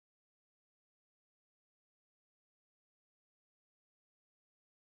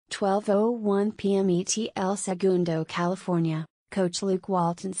12:01 p.m. ET El Segundo, California. Coach Luke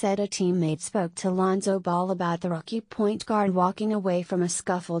Walton said a teammate spoke to Lonzo Ball about the rookie point guard walking away from a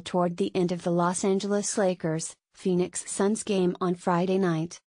scuffle toward the end of the Los Angeles Lakers, Phoenix Suns game on Friday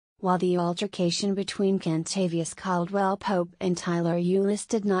night. While the altercation between Kentavious Caldwell-Pope and Tyler Ulis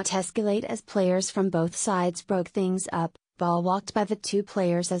did not escalate as players from both sides broke things up, Ball walked by the two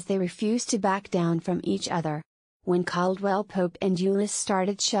players as they refused to back down from each other. When Caldwell-Pope and Ulis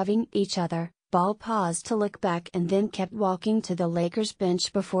started shoving each other, Ball paused to look back and then kept walking to the Lakers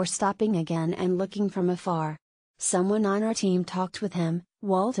bench before stopping again and looking from afar. "Someone on our team talked with him,"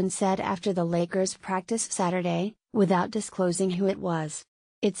 Walton said after the Lakers practice Saturday, without disclosing who it was.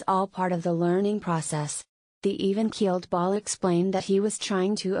 "It's all part of the learning process." The even-keeled Ball explained that he was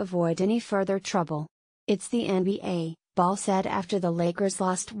trying to avoid any further trouble. "It's the NBA," Ball said after the Lakers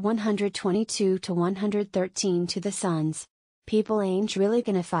lost 122-113 to the Suns. "People ain't really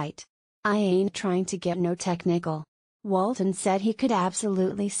gonna fight. I ain't trying to get no technical." Walton said he could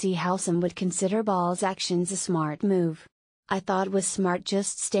absolutely see how some would consider Ball's actions a smart move. "I thought it was smart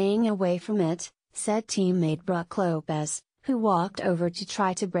just staying away from it," said teammate Brook Lopez, who walked over to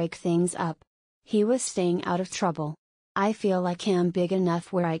try to break things up. "He was staying out of trouble. I feel like I'm big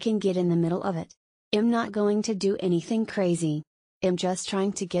enough where I can get in the middle of it. I'm not going to do anything crazy. I'm just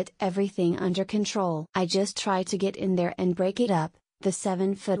trying to get everything under control. I just try to get in there and break it up," the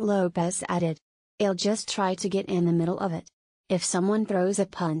 7-foot Lopez added. "I'll just try to get in the middle of it. If someone throws a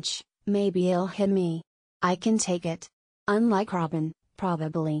punch, maybe it'll hit me. I can take it. Unlike Robin,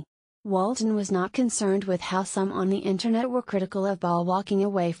 probably." Walton was not concerned with how some on the internet were critical of Ball walking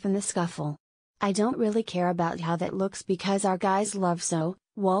away from the scuffle. "I don't really care about how that looks because our guys love so,"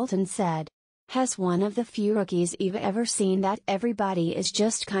 Walton said. "Has one of the few rookies you've ever seen that everybody is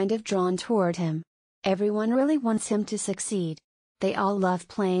just kind of drawn toward him. Everyone really wants him to succeed. They all love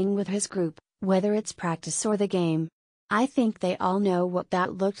playing with his group, whether it's practice or the game. I think they all know what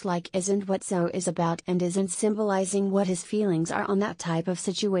that looked like isn't what so is about and isn't symbolizing what his feelings are on that type of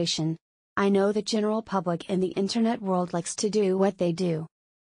situation. I know the general public in the internet world likes to do what they do."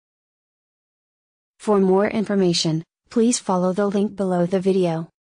 For more information, please follow the link below the video.